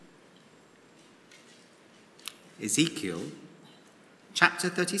Ezekiel chapter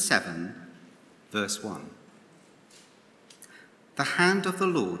 37, verse 1. The hand of the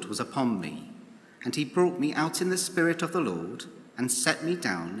Lord was upon me, and he brought me out in the spirit of the Lord and set me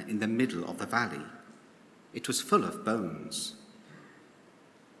down in the middle of the valley. It was full of bones.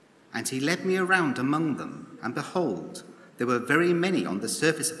 And he led me around among them, and behold, there were very many on the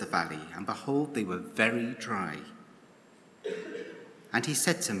surface of the valley, and behold, they were very dry. And he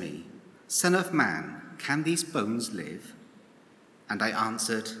said to me, Son of man, can these bones live? And I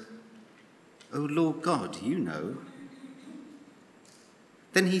answered, O Lord God, you know.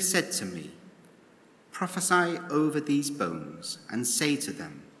 Then he said to me, Prophesy over these bones, and say to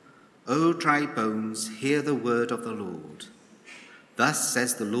them, O dry bones, hear the word of the Lord. Thus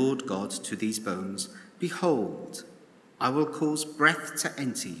says the Lord God to these bones, Behold, I will cause breath to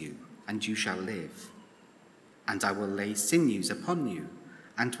enter you, and you shall live. And I will lay sinews upon you,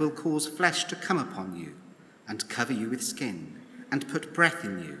 and will cause flesh to come upon you, and cover you with skin, and put breath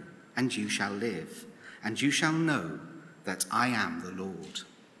in you, and you shall live, and you shall know that I am the Lord.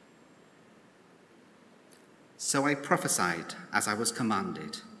 So I prophesied as I was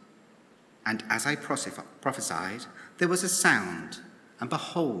commanded, and as I prophesied, there was a sound, and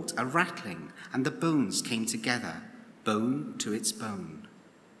behold, a rattling, and the bones came together, bone to its bone.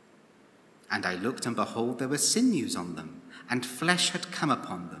 And I looked, and behold, there were sinews on them, and flesh had come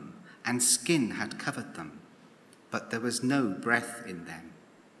upon them, and skin had covered them, but there was no breath in them.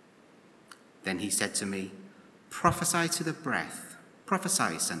 Then he said to me, Prophesy to the breath,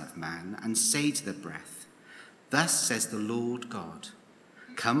 prophesy, Son of man, and say to the breath, Thus says the Lord God,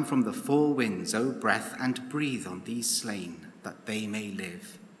 Come from the four winds, O breath, and breathe on these slain, that they may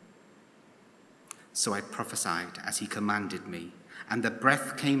live. So I prophesied as he commanded me, and the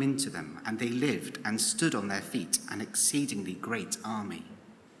breath came into them, and they lived and stood on their feet, an exceedingly great army.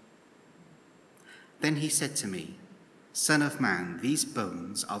 Then he said to me, Son of man, these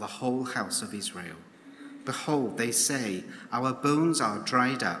bones are the whole house of Israel. Behold, they say, Our bones are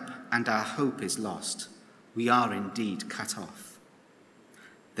dried up, and our hope is lost. We are indeed cut off.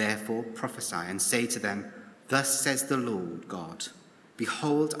 Therefore prophesy and say to them, Thus says the Lord God,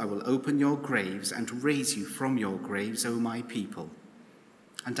 Behold, I will open your graves and raise you from your graves, O my people.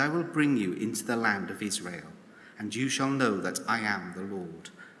 And I will bring you into the land of Israel, and you shall know that I am the Lord,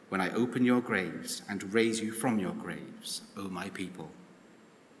 when I open your graves and raise you from your graves, O my people.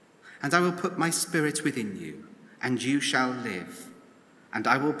 And I will put my spirit within you, and you shall live, and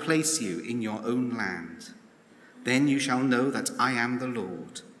I will place you in your own land. Then you shall know that I am the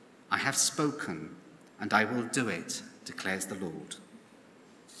Lord. I have spoken, and I will do it, declares the Lord.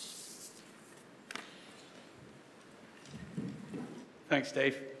 Thanks,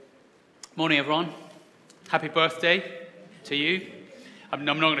 Dave. Morning, everyone. Happy birthday to you. I'm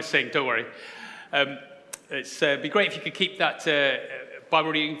not going to sing, don't worry. It'd be great if you could keep that Bible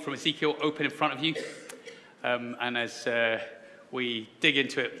reading from Ezekiel open in front of you. And as we dig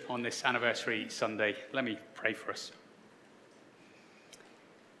into it on this anniversary Sunday, let me pray for us.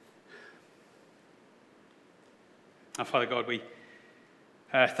 Our Father God, we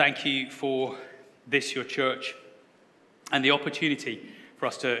thank you for this, your church, and the opportunity for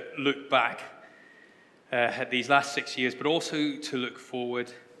us to look back at these last 6 years, but also to look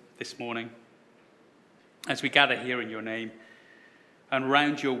forward this morning as we gather here in your name and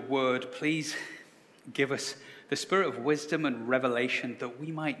around your word. Please give us the spirit of wisdom and revelation that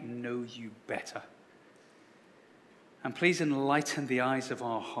we might know you better. And please enlighten the eyes of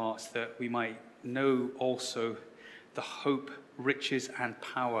our hearts that we might know also the hope, riches, and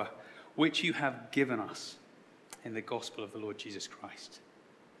power which you have given us in the gospel of the Lord Jesus Christ.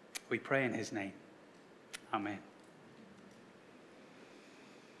 We pray in his name. Amen.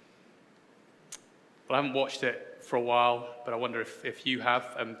 Well, I haven't watched it for a while, but I wonder if you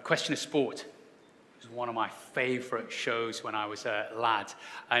have. Question of Sport was one of my favorite shows when I was a lad.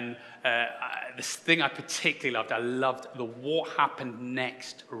 And this thing I particularly loved, I loved the What Happened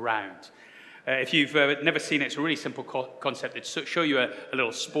Next round. If you've never seen it, it's a really simple concept. They'd show you a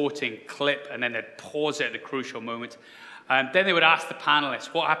little sporting clip, and then they'd pause it at the crucial moment. And then they would ask the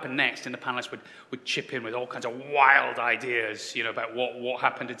panelists what happened next, and the panelists would chip in with all kinds of wild ideas, about what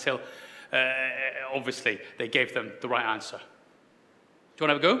happened until, obviously, they gave them the right answer. Do you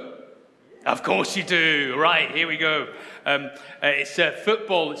want to have a go? Of course you do. Right, here we go. It's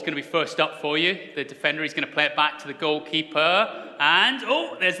football that's going to be first up for you. The defender is going to play it back to the goalkeeper. And,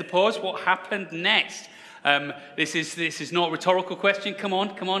 there's the pause. What happened next? This is not a rhetorical question. Come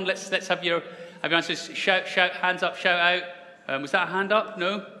on. Let's have your answers. Shout, hands up, shout out. Was that a hand up?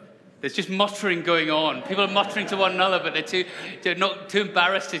 No? There's just muttering going on. People are muttering to one another, but they're not too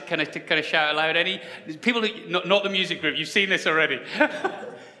embarrassed to kind of shout aloud. Any people, not the music group. You've seen this already.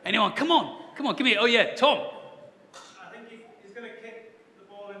 Anyone? Come on, give me. Oh yeah, Tom. I think he's going to kick the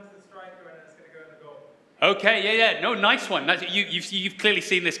ball into the striker, and it's going to go in the goal. Okay, yeah. No, nice one. You've clearly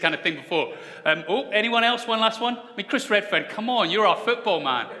seen this kind of thing before. Anyone else? One last one. I mean, Chris Redfern. Come on, you're our football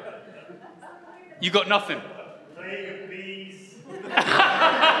man. You got nothing. Plague of bees.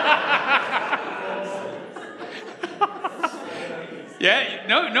 Yeah,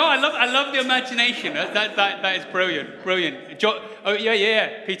 no, I love the imagination. That is brilliant. Oh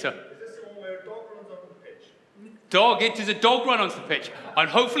yeah, Peter. Is this the one where a dog runs onto the pitch? Does a dog run onto the pitch and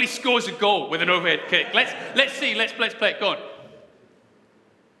hopefully scores a goal with an overhead kick? Let's see. Let's play it. Go on.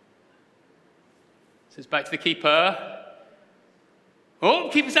 So it's back to the keeper. Oh,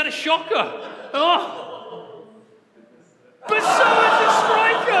 keeper's had a shocker. Oh, but so is the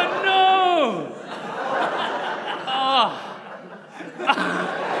striker. No. Oh.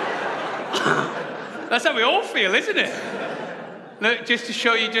 That's how we all feel, isn't it? Look, just to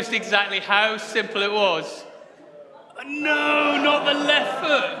show you just exactly how simple it was. No, not the left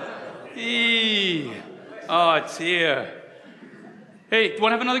foot. Eee. Oh, dear. Hey, do you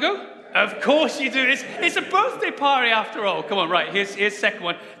want to have another go? Of course you do. It's a birthday party after all. Come on, right, here's the second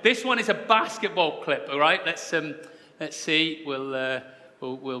one. This one is a basketball clip, all right? Let's see.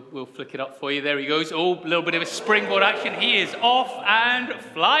 We'll flick it up for you. There he goes. Oh, a little bit of a springboard action. He is off and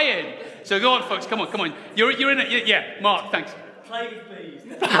flying. So go on, folks. Come on. You're in it. Yeah, Mark, thanks. Plague of bees.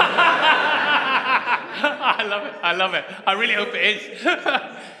 I love it. I really hope it is.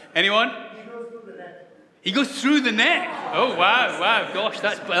 Anyone? He goes through the net. Oh, wow. Gosh,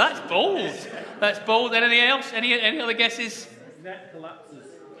 that's bold. That's bold. Anything else? Any other guesses? Net collapses.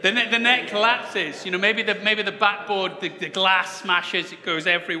 The net collapses. You know, maybe the backboard, the glass smashes. It goes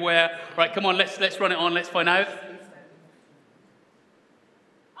everywhere. Right, come on. Let's run it on. Let's find out.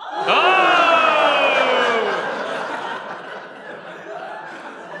 Oh!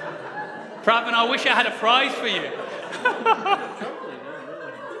 Pravin, I wish I had a prize for you.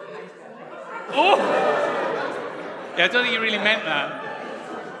 Oh! Yeah, I don't think you really meant that.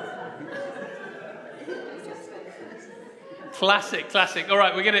 Classic. All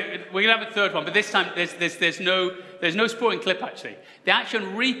right, we're gonna have a third one, but this time there's no sporting clip actually. The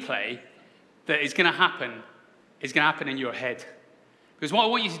action replay that is gonna happen in your head, because what I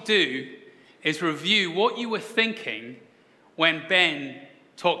want you to do is review what you were thinking when Ben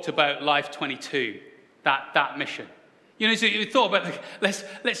talked about Life 22, that mission. You know, so you thought about let's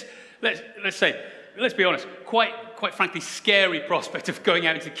be honest, quite frankly, scary prospect of going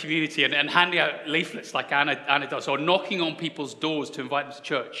out into the community and handing out leaflets like Anna does, or knocking on people's doors to invite them to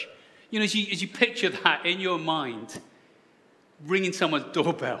church. You know, as you picture that in your mind, ringing someone's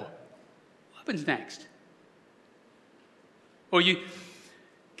doorbell, what happens next? Or you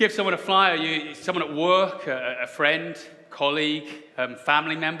give someone a flyer, someone at work, a friend, colleague,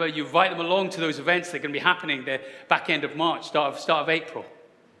 family member, you invite them along to those events that are going to be happening the back end of March, start of April.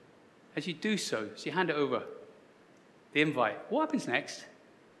 As you do so, as you hand it over, the invite, what happens next?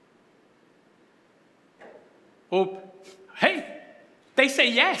 Or, hey, they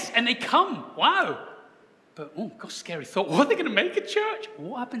say yes and they come. Wow. But, oh, gosh, scary thought. What are they going to make at church?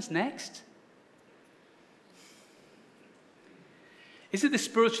 What happens next? Is it the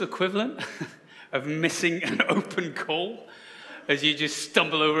spiritual equivalent of missing an open goal as you just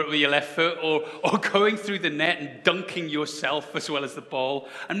stumble over it with your left foot, or going through the net and dunking yourself as well as the ball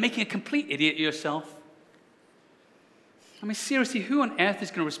and making a complete idiot of yourself? I mean, seriously, who on earth is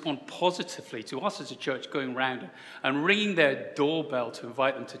going to respond positively to us as a church going around and ringing their doorbell to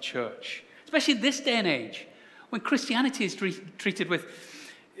invite them to church? Especially in this day and age, when Christianity is treated with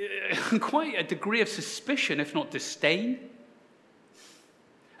quite a degree of suspicion, if not disdain.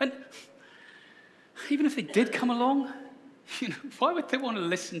 And even if they did come along, you know, why would they want to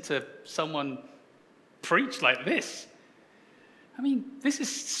listen to someone preach like this? I mean, this is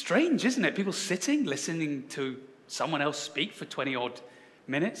strange, isn't it? People sitting, listening to someone else speak for 20-odd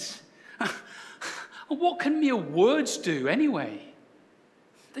minutes. What can mere words do anyway?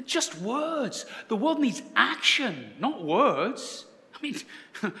 They're just words. The world needs action, not words. I mean,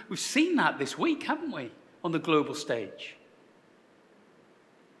 we've seen that this week, haven't we, on the global stage?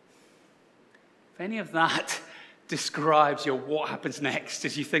 If any of that describes your what happens next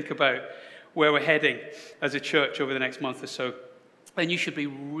as you think about where we're heading as a church over the next month or so, then you should be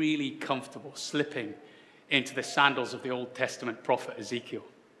really comfortable slipping into the sandals of the Old Testament prophet Ezekiel.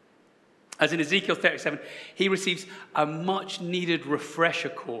 As in Ezekiel 37, he receives a much-needed refresher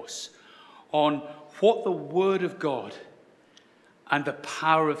course on what the Word of God and the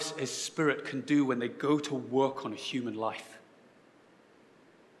power of his Spirit can do when they go to work on a human life.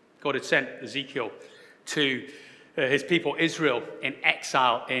 God had sent Ezekiel to his people Israel in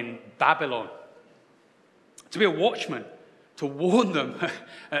exile in Babylon to be a watchman, to warn them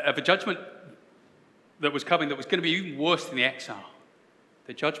of a judgment that was coming that was going to be even worse than the exile,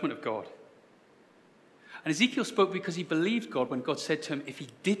 the judgment of God. And Ezekiel spoke because he believed God when God said to him, if he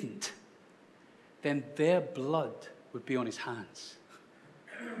didn't, then their blood would be on his hands.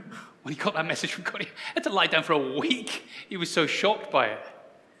 When he got that message from God, he had to lie down for a week. He was so shocked by it.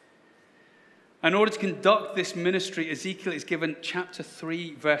 In order to conduct this ministry, Ezekiel is given chapter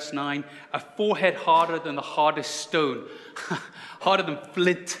 3, verse 9, a forehead harder than the hardest stone, harder than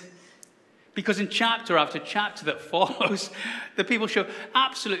flint. Because in chapter after chapter that follows, the people show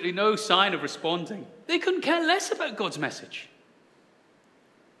absolutely no sign of responding. They couldn't care less about God's message.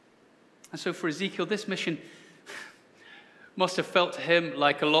 And so for Ezekiel, this mission must have felt to him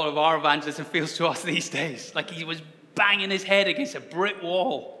like a lot of our evangelism feels to us these days, like he was banging his head against a brick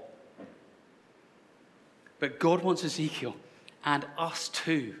wall. But God wants Ezekiel and us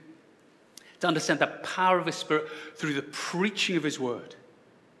too to understand the power of his Spirit through the preaching of his word.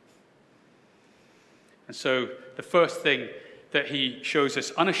 And so the first thing that he shows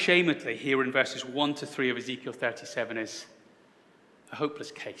us unashamedly here in verses 1 to 3 of Ezekiel 37 is a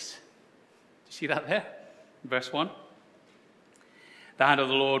hopeless case. Do you see that there? In verse 1. The hand of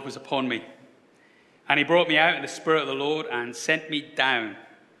the Lord was upon me, and he brought me out in the Spirit of the Lord and set me down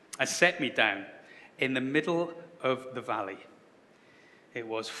in the middle of the valley. It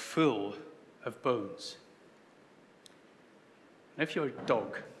was full of bones. And if you're a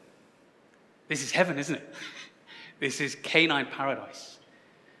dog, this is heaven, isn't it? This is canine paradise.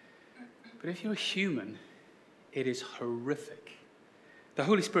 But if you're a human, it is horrific. The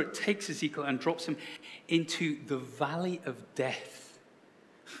Holy Spirit takes Ezekiel and drops him into the valley of death.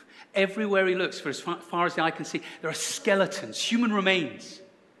 Everywhere he looks, for as far as the eye can see, there are skeletons, human remains.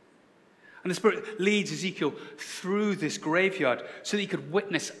 And the Spirit leads Ezekiel through this graveyard so that he could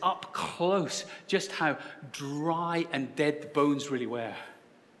witness up close just how dry and dead the bones really were.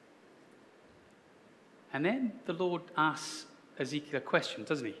 And then the Lord asks Ezekiel a question,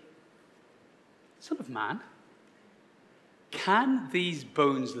 doesn't he? Son of man, can these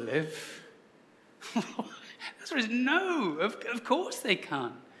bones live? The answer is no, of course they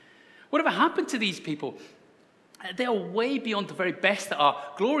can. Whatever happened to these people? They are way beyond the very best that our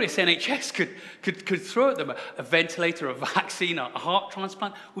glorious NHS could throw at them. A ventilator, a vaccine, a heart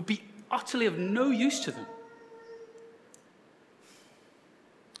transplant would be utterly of no use to them.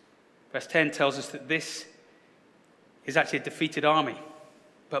 Verse 10 tells us that this is actually a defeated army.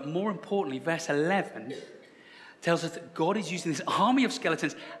 But more importantly, verse 11 tells us that God is using this army of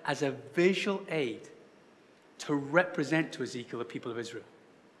skeletons as a visual aid to represent to Ezekiel the people of Israel.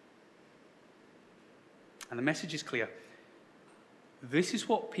 And the message is clear. This is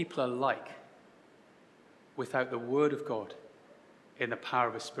what people are like without the word of God in the power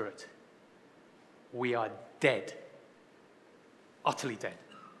of his Spirit. We are dead. Utterly dead.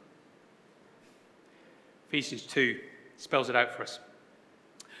 Ephesians 2 spells it out for us.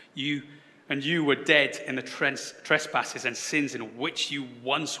 You were dead in the trespasses and sins in which you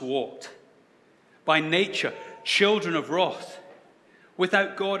once walked. By nature, children of wrath,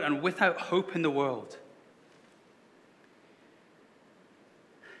 without God and without hope in the world.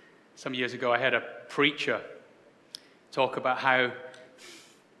 Some years ago, I had a preacher talk about how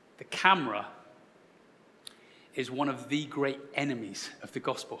the camera is one of the great enemies of the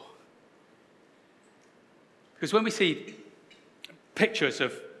gospel. Because when we see pictures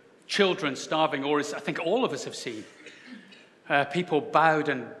of children starving, or as I think all of us have seen, people bowed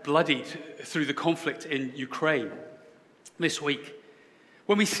and bloodied through the conflict in Ukraine this week,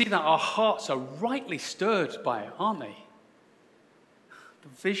 when we see that, our hearts are rightly stirred by it, aren't they? The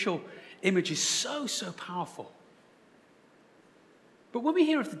visual image is so powerful. But when we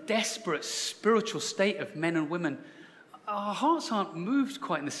hear of the desperate spiritual state of men and women, our hearts aren't moved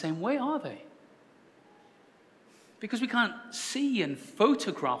quite in the same way, are they? Because we can't see and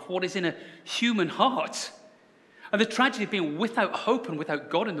photograph what is in a human heart and the tragedy of being without hope and without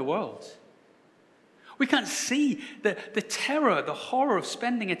God in the world. We can't see the terror, the horror of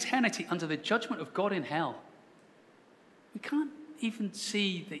spending eternity under the judgment of God in hell. We can't even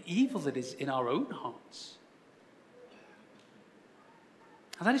see the evil that is in our own hearts.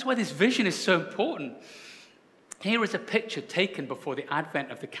 And that is why this vision is so important. Here is a picture taken before the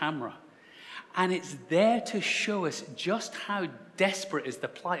advent of the camera. And it's there to show us just how desperate is the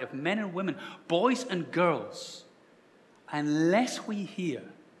plight of men and women, boys and girls, unless we hear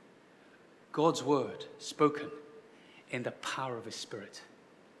God's word spoken in the power of his Spirit.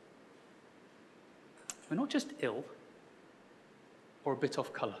 We're not just ill or a bit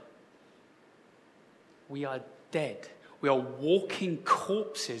off color. We are dead. We are walking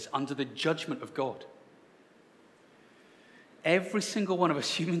corpses under the judgment of God. Every single one of us,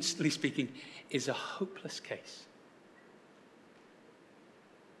 humanly speaking, is a hopeless case.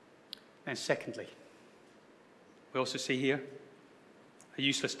 And secondly, we also see here a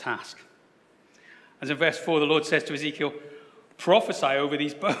useless task. As in verse 4, the Lord says to Ezekiel, prophesy over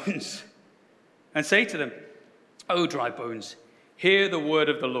these bones and say to them, O dry bones, hear the word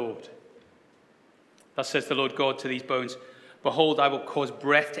of the Lord. Thus says the Lord God to these bones, behold, I will cause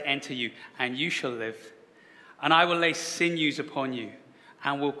breath to enter you, and you shall live. And I will lay sinews upon you,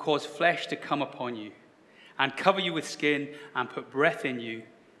 and will cause flesh to come upon you, and cover you with skin, and put breath in you,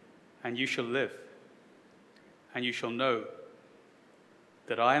 and you shall live. And you shall know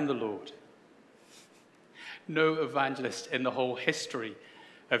that I am the Lord. No evangelist in the whole history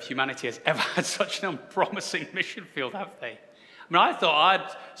of humanity has ever had such an unpromising mission field, have they? I mean, I thought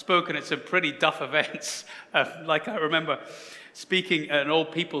I'd spoken at some pretty duff events. Like I remember speaking at an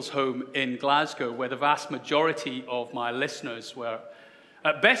old people's home in Glasgow, where the vast majority of my listeners were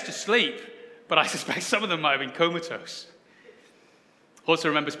at best asleep, but I suspect some of them might have been comatose. Also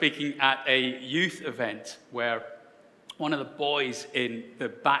remember speaking at a youth event where one of the boys in the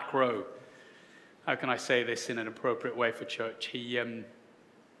back row, how can I say this in an appropriate way for church? He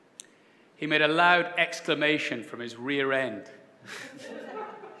made a loud exclamation from his rear end.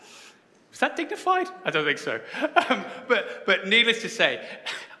 Was that dignified? I don't think so. But needless to say,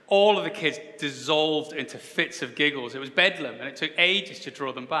 all of the kids dissolved into fits of giggles. It was bedlam, and it took ages to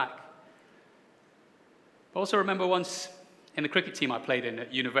draw them back. I also remember once in the cricket team I played in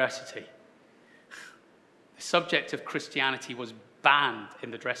at university, the subject of Christianity was banned in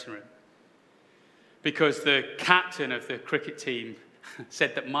the dressing room because the captain of the cricket team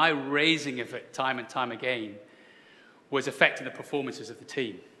said that my raising of it time and time again was affecting the performances of the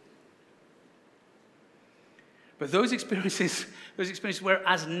team. But those experiences were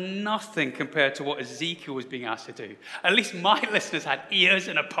as nothing compared to what Ezekiel was being asked to do. At least my listeners had ears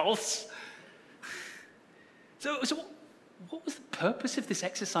and a pulse. So what was the purpose of this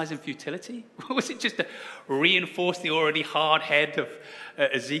exercise in futility? Was it just to reinforce the already hard head of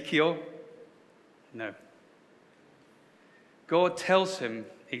Ezekiel? No. God tells him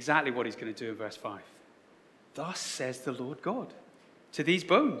exactly what he's going to do in verse 5. Thus says the Lord God to these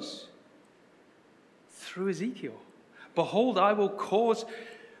bones through Ezekiel, behold, I will cause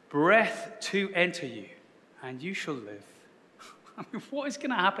breath to enter you, and you shall live. I mean, what is going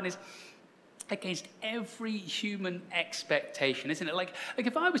to happen is against every human expectation, isn't it? Like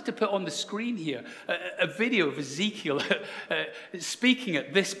if I was to put on the screen here a video of Ezekiel speaking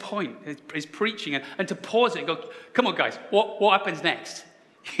at this point, his preaching, and to pause it and go, come on, guys, what happens next?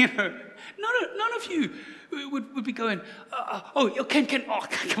 You know, none of you would be going, Ken,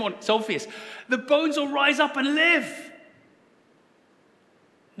 come on, it's obvious. The bones will rise up and live.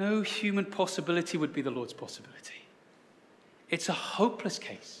 No human possibility would be the Lord's possibility. It's a hopeless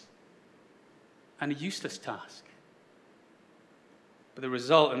case and a useless task. But the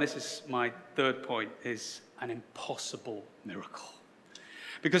result, and this is my third point, is an impossible miracle.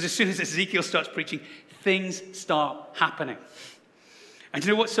 Because as soon as Ezekiel starts preaching, things start happening. And do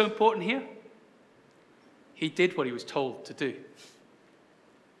you know what's so important here? He did what he was told to do.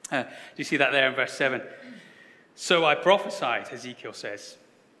 Do you see that there in verse 7? So I prophesied, Ezekiel says,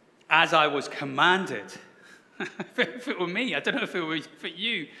 as I was commanded. If it were me, I don't know if it were for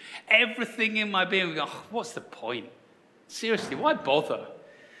you, everything in my being would go, what's the point? Seriously, why bother?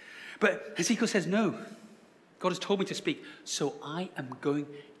 But Ezekiel says, no, God has told me to speak, so I am going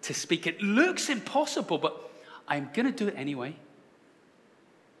to speak. It looks impossible, but I'm going to do it anyway.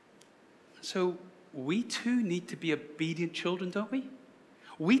 So we too need to be obedient children, don't we?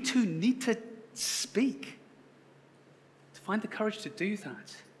 We too need to speak, to find the courage to do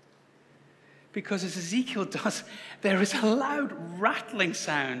that. Because as Ezekiel does, there is a loud rattling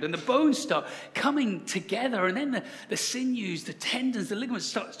sound, and the bones start coming together, and then the sinews, the tendons, the ligaments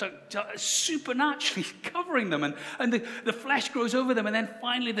start supernaturally covering them, and the flesh grows over them, and then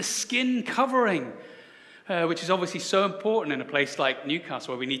finally the skin covering, which is obviously so important in a place like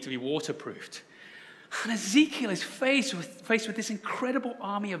Newcastle where we need to be waterproofed. And Ezekiel is faced with this incredible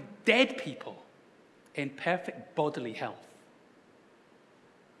army of dead people in perfect bodily health.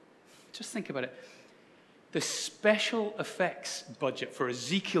 Just think about it. The special effects budget for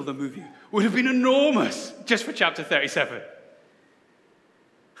Ezekiel the movie would have been enormous just for chapter 37.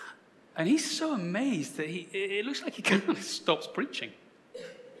 And he's so amazed that it looks like he kind of stops preaching.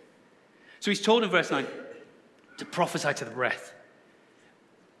 So he's told in verse 9 to prophesy to the breath.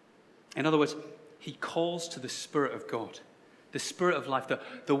 In other words, he calls to the Spirit of God, the Spirit of life,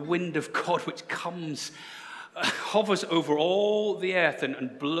 the wind of God which comes, hovers over all the earth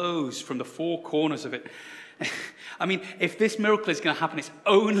and blows from the four corners of it. I mean, if this miracle is going to happen, it's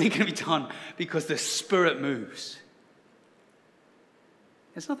only going to be done because the Spirit moves.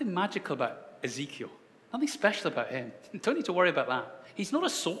 There's nothing magical about Ezekiel, nothing special about him. You don't need to worry about that. He's not a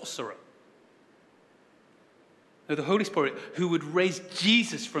sorcerer. No, the Holy Spirit, who would raise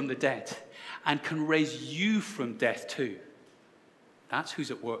Jesus from the dead and can raise you from death too. That's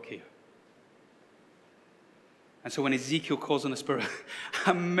who's at work here. And so when Ezekiel calls on the Spirit,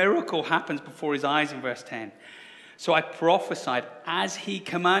 a miracle happens before his eyes in verse 10. So I prophesied as he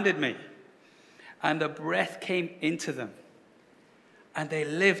commanded me, and the breath came into them, and they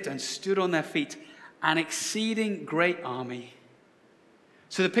lived and stood on their feet, an exceeding great army.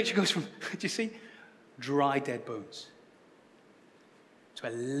 So the picture goes from, do you see, dry, dead bones to a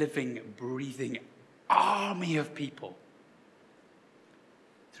living, breathing army of people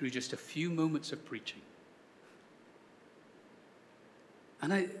through just a few moments of preaching.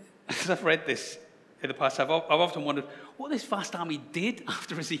 And as I've read this in the past, I've often wondered what this vast army did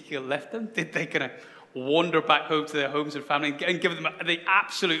after Ezekiel left them. Did they kind of wander back home to their homes and family and give them the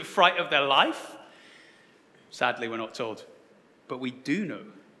absolute fright of their life? Sadly, we're not told. But we do know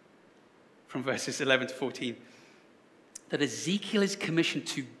from verses 11 to 14 that Ezekiel is commissioned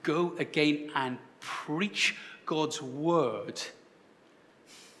to go again and preach God's word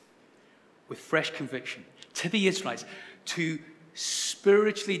with fresh conviction to the Israelites, to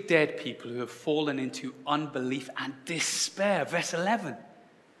spiritually dead people who have fallen into unbelief and despair. Verse 11.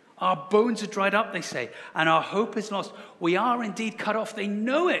 Our bones are dried up, they say, and our hope is lost. We are indeed cut off. They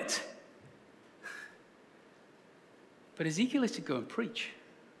know it. But Ezekiel is to go and preach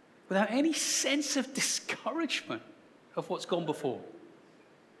without any sense of discouragement of what's gone before.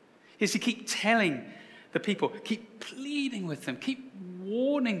 He is to keep telling the people, keep pleading with them, keep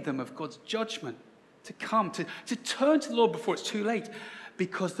warning them of God's judgment to come, to turn to the Lord before it's too late,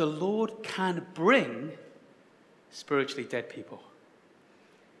 because the Lord can bring spiritually dead people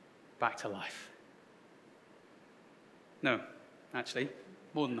back to life. No, actually,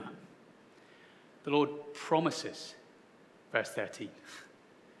 more than that. The Lord promises, verse 13,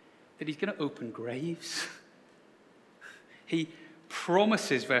 that he's going to open graves. He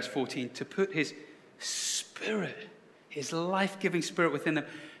promises, verse 14, to put his spirit, his life-giving spirit within them,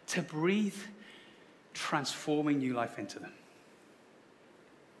 to breathe transforming new life into them.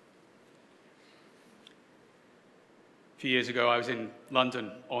 A few years ago, I was in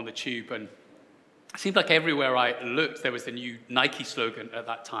London on the tube, and it seemed like everywhere I looked, there was the new Nike slogan at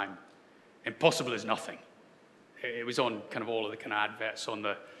that time, "Impossible is nothing." It was on kind of all of the kind of adverts on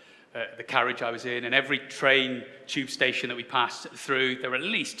the carriage I was in, and every train, tube station that we passed through, there were at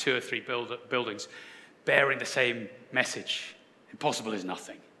least 2 or 3 buildings bearing the same message: impossible is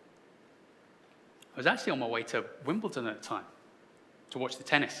nothing. I was actually on my way to Wimbledon at the time to watch the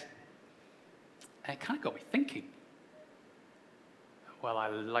tennis. And it kind of got me thinking, well, I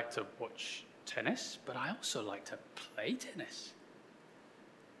like to watch tennis, but I also like to play tennis.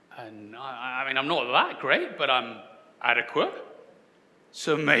 And I mean, I'm not that great, but I'm adequate.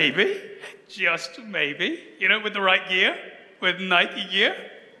 So maybe, just maybe, with the right gear, with Nike gear,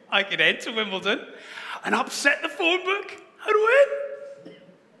 I could head to Wimbledon and upset the phone book and win.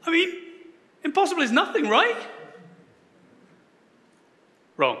 I mean, impossible is nothing, right?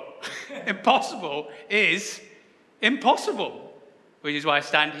 Wrong. Impossible is impossible, which is why I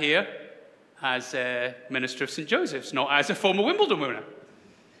stand here as a minister of St. Joseph's, not as a former Wimbledon winner.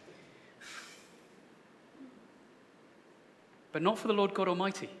 But not for the Lord God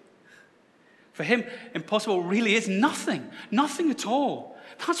Almighty. For him, impossible really is nothing. Nothing at all.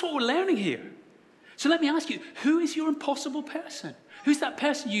 That's what we're learning here. So let me ask you, who is your impossible person? Who's that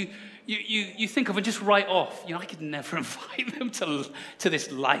person you think of and just write off? I could never invite them to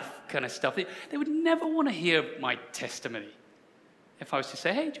this life kind of stuff. They would never want to hear my testimony. If I was to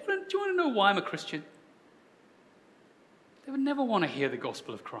say, hey, do you want to know why I'm a Christian? They would never want to hear the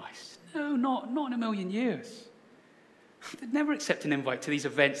gospel of Christ. No, not in a million years. They'd never accept an invite to these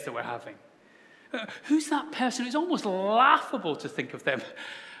events that we're having. Who's that person? It's almost laughable to think of them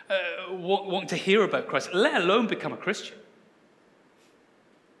wanting to hear about Christ, let alone become a Christian.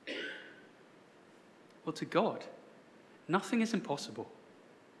 Well, to God, nothing is impossible.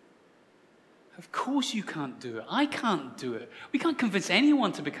 Of course you can't do it. I can't do it. We can't convince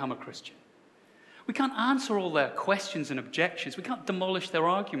anyone to become a Christian. We can't answer all their questions and objections. We can't demolish their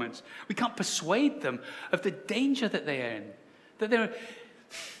arguments. We can't persuade them of the danger that they are in,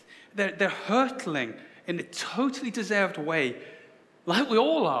 that they're hurtling in a totally deserved way, like we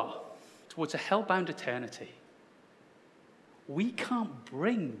all are, towards a hell-bound eternity. We can't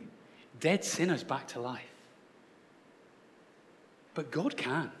bring dead sinners back to life. But God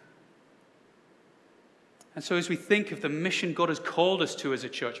can. And so as we think of the mission God has called us to as a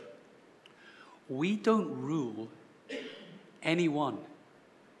church, we don't rule anyone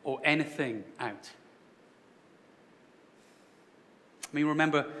or anything out. I mean,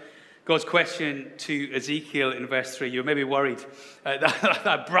 remember God's question to Ezekiel in verse 3. You're maybe worried that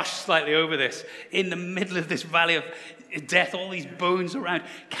I brushed slightly over this. In the middle of this valley of death, all these bones around.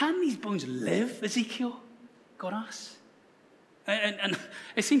 Can these bones live, Ezekiel? God asks. And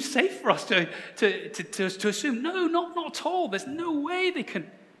it seems safe for us to assume, no, not at all. There's no way they can.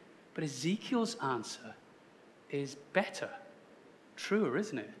 But Ezekiel's answer is better, truer,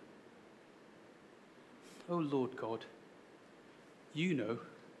 isn't it? Oh, Lord God, you know.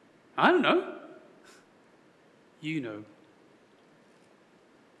 I don't know. You know.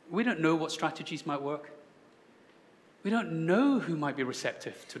 We don't know what strategies might work. We don't know who might be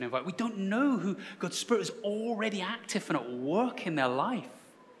receptive to an invite. We don't know who God's Spirit is already active and at work in their life.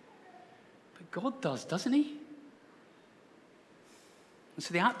 But God does, doesn't he? And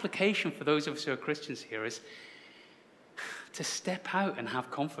so the application for those of us who are Christians here is to step out and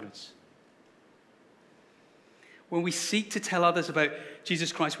have confidence. When we seek to tell others about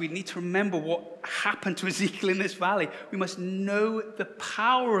Jesus Christ, we need to remember what happened to Ezekiel in this valley. We must know the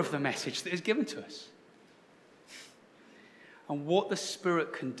power of the message that is given to us. And what the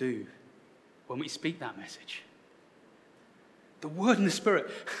Spirit can do when we speak that message. The Word and the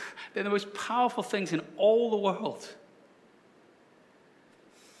Spirit, they're the most powerful things in all the world.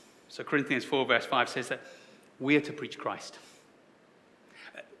 So Corinthians 4 verse 5 says that we are to preach Christ.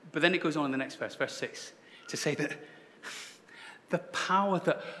 But then it goes on in the next verse, verse 6, to say that the power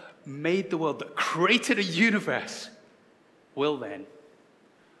that made the world, that created a universe, will then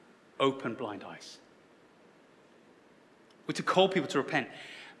open blind eyes. We're to call people to repent,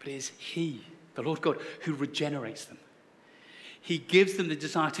 but it is he, the Lord God, who regenerates them. He gives them the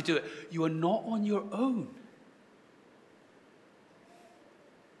desire to do it. You are not on your own.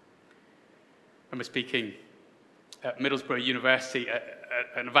 I remember speaking at Middlesbrough University at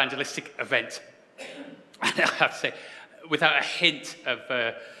an evangelistic event. And I have to say, without a hint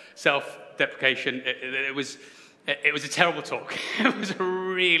of self-deprecation, it was a terrible talk. It was a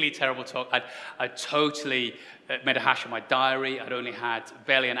really terrible talk. I totally made a hash of my diary. I'd only had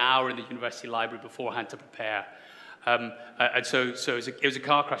barely an hour in the university library beforehand to prepare. And so it was a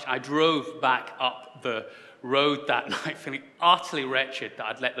car crash. I drove back up the road that night feeling utterly wretched that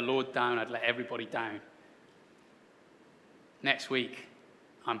I'd let the Lord down, I'd let everybody down. Next week,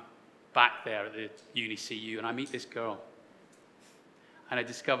 I'm back there at the Uni CU, and I meet this girl. And I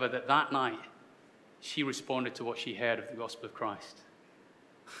discover that night, she responded to what she heard of the gospel of Christ.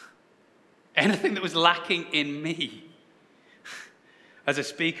 Anything that was lacking in me as a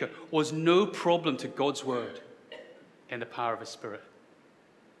speaker was no problem to God's word in the power of his Spirit.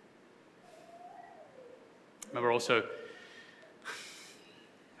 I remember also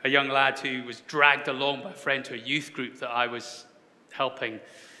a young lad who was dragged along by a friend to a youth group that I was helping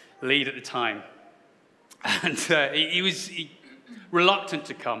lead at the time. And he was reluctant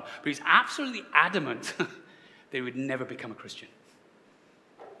to come, but he was absolutely adamant that he would never become a Christian.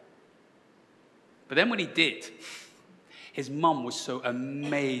 But then when he did, his mum was so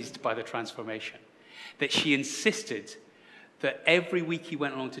amazed by the transformation that she insisted that every week he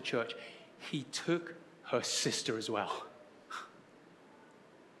went along to church, he took her sister as well.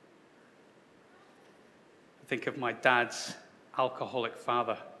 I think of my dad's alcoholic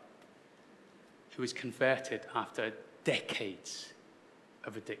father, who was converted after decades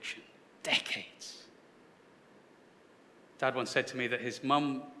of addiction. Decades. Dad once said to me that his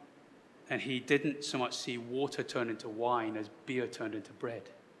mum and he didn't so much see water turn into wine as beer turned into bread.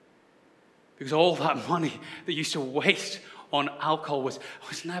 Because all that money that used to waste on alcohol was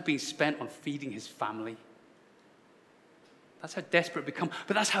now being spent on feeding his family. That's how desperate it become.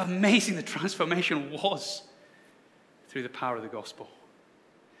 But that's how amazing the transformation was through the power of the gospel.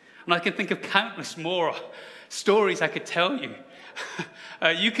 And I can think of countless more stories I could tell you.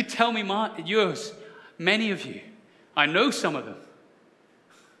 You could tell me yours, many of you. I know some of them.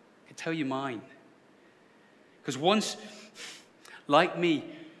 I can tell you mine. Because once, like me,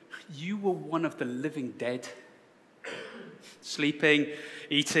 you were one of the living dead. Sleeping,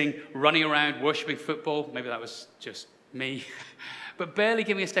 eating, running around, worshipping football. Maybe that was just me. But barely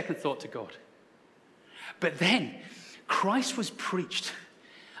giving a second thought to God. But then, Christ was preached.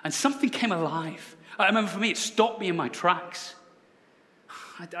 And something came alive. I remember for me, it stopped me in my tracks.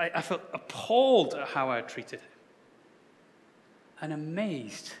 I felt appalled at how I had treated him. And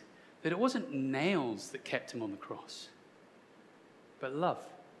amazed that it wasn't nails that kept him on the cross, but love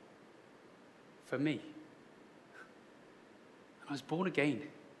for me. And I was born again.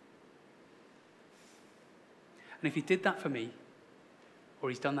 And if he did that for me, or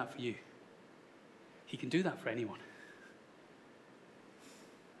he's done that for you, he can do that for anyone.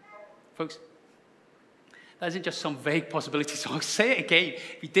 Folks, that isn't just some vague possibility, so I'll say it again.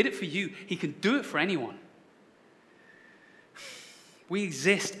 If he did it for you, he can do it for anyone. We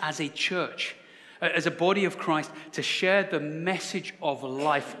exist as a church, as a body of Christ, to share the message of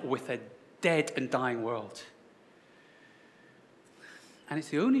life with a dead and dying world. And it's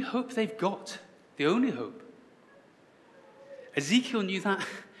the only hope they've got. The only hope. Ezekiel knew that.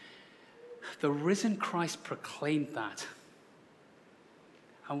 The risen Christ proclaimed that.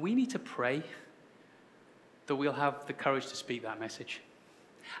 And we need to pray that we'll have the courage to speak that message.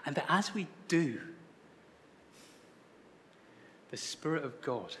 And that as we do, the Spirit of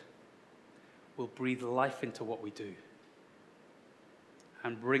God will breathe life into what we do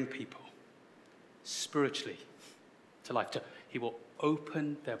and bring people spiritually to life. He will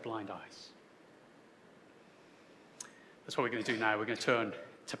open their blind eyes. That's what we're going to do now. We're going to turn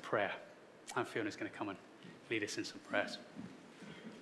to prayer. And Fiona's going to come and lead us in some prayers.